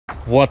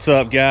What's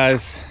up,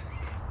 guys?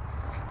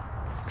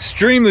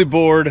 Extremely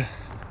bored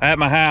at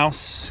my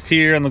house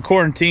here in the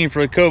quarantine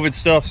for the COVID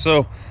stuff,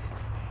 so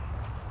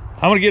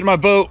I'm gonna get in my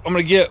boat. I'm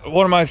gonna get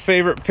one of my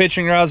favorite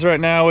pitching rods right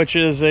now, which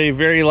is a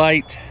very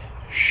light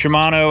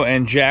Shimano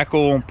and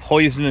Jackall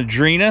Poison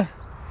Adrena,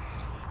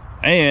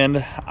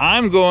 and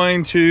I'm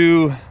going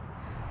to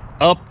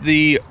up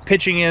the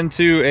pitching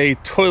into a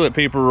toilet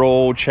paper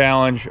roll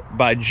challenge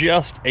by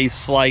just a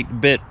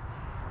slight bit.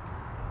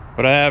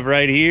 What I have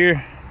right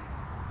here,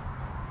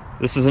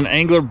 this is an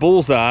Angler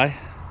Bullseye.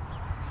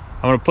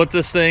 I'm gonna put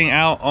this thing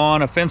out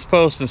on a fence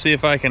post and see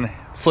if I can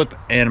flip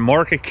and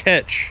mark a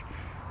catch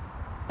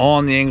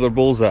on the Angler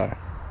Bullseye.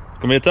 It's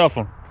gonna be a tough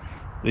one.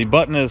 The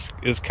button is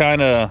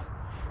kind of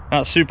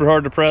not super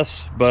hard to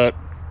press, but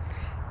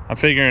I'm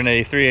figuring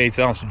a 3/8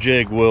 ounce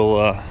jig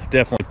will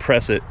definitely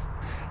press it.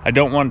 I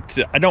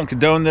don't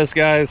condone this,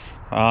 guys.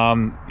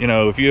 You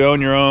know, if you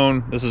own your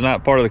own, this is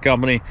not part of the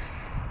company.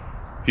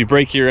 If you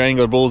break your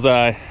Angler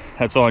Bullseye,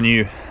 that's on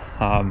you.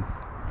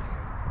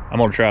 I'm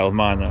gonna try it with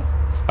mine though.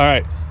 All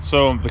right,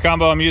 so the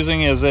combo I'm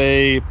using is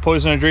a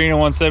Poison Adrena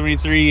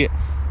 173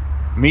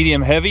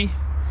 medium heavy,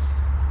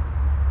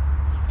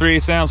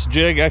 3/8 ounce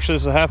jig. Actually,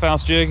 this is a 1/2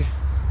 ounce jig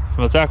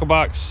from the tackle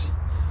box.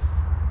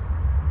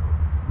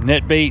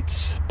 Net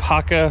Baits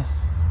Paca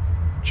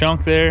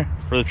chunk there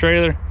for the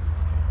trailer.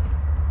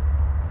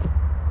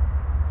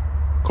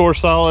 Core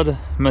Solid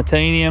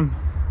Metanium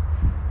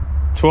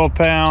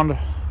 12-pound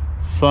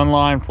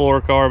Sunline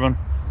fluorocarbon,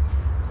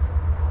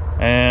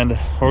 and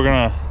we're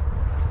gonna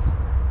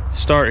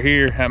start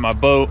here at my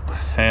boat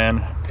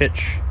and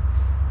pitch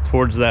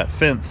towards that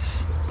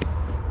fence.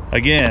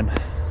 Again,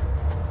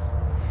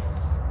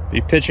 be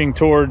pitching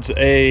towards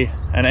an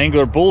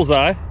Angler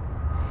Bullseye.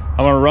 I'm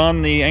gonna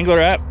run the Angler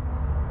app,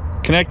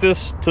 connect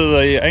this to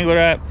the Angler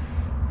app,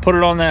 put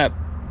it on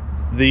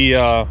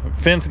the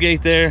fence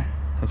gate there,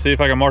 and see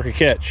if I can mark a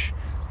catch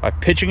by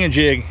pitching a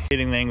jig,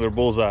 hitting the Angler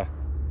Bullseye.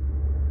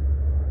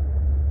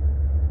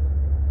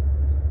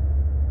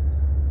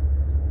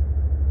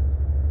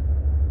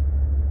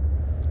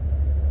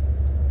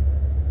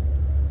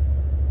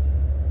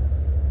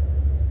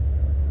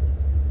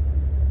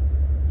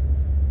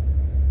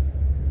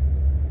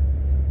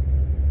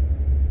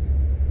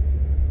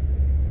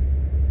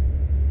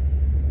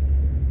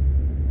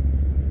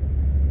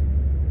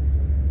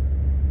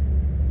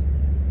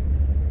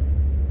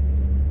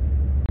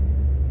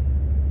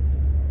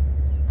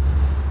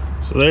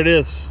 So there it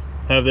is.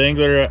 Have the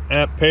Angler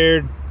app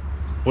paired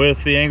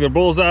with the Angler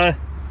Bullseye.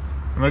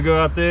 I'm gonna go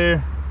out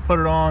there, put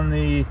it on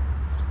the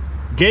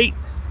gate,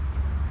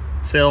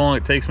 see how long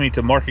it takes me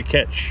to mark a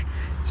catch.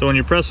 So when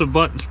you press the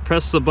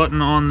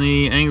button on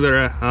the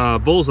Angler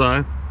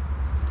Bullseye,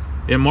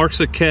 it marks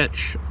a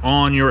catch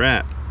on your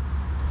app.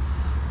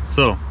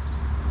 So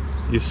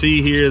you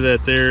see here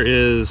that there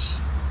is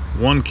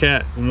one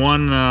catch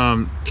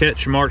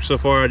marked so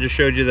far. I just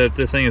showed you that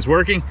this thing is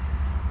working.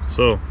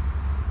 So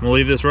I'm gonna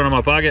leave this run in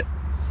my pocket,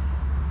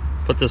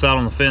 put this out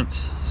on the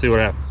fence, see what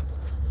happens.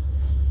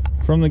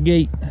 From the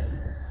gate,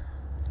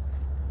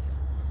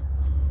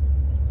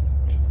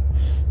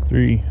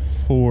 3,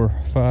 4,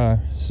 5,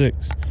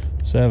 6,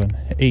 7,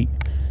 8,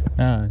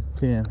 9,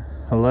 10,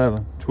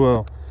 11,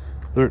 12,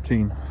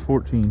 13,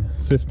 14,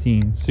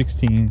 15,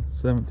 16,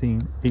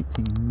 17,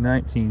 18,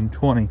 19,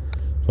 20,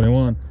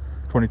 21,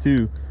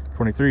 22,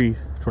 23,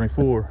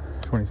 24,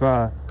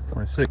 25,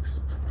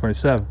 26,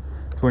 27,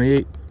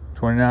 28,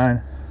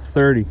 29,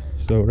 30.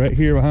 So right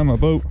here behind my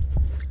boat,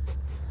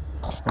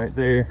 right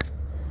there,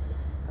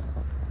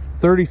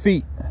 30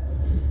 feet,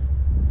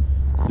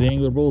 the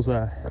Angler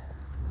Bullseye.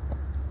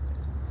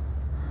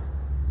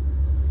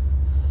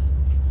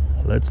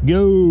 Let's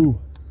go.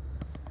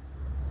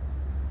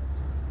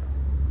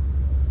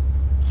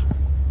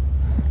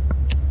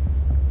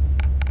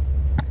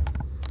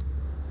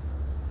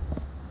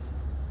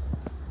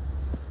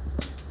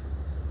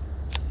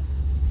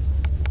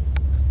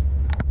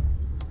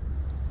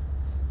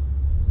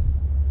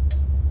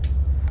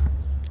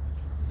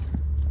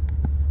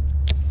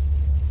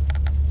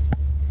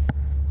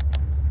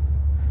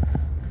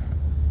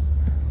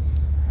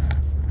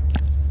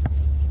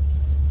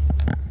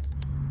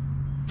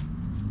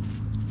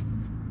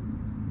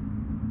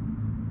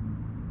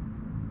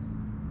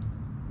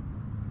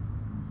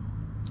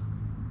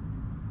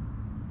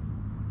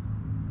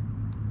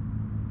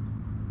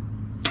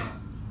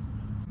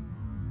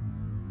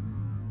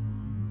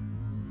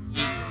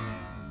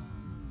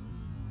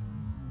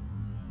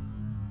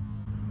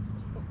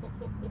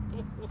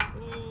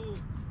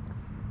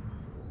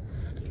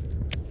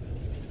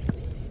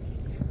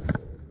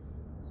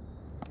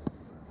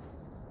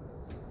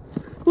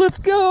 Let's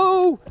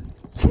go!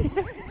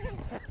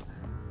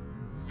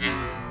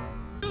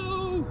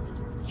 Go!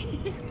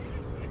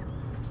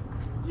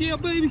 Yeah,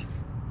 baby!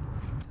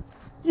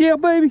 Yeah,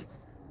 baby!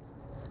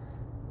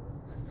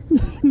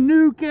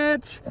 New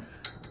catch!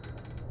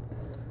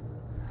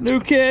 New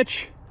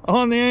catch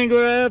on the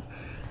Angler app.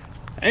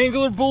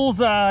 Angler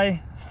Bullseye,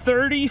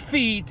 30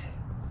 feet,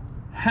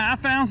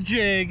 1/2 ounce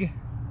jig,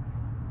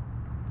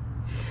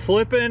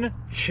 flipping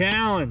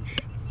challenge.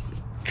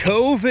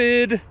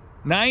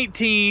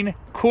 COVID-19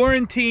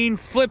 quarantine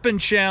flipping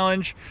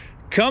challenge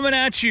coming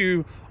at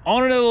you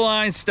on another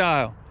line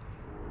style.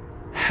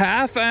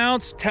 1/2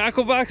 ounce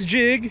tackle box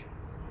jig,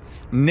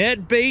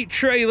 net bait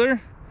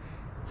trailer,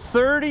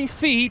 30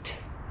 feet,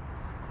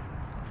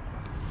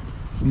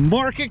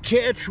 market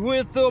catch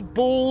with a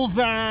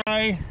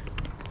bullseye.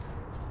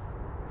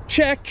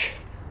 Check.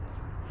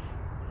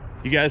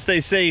 You guys stay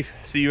safe.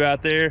 See you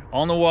out there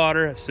on the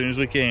water as soon as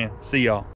we can. See y'all.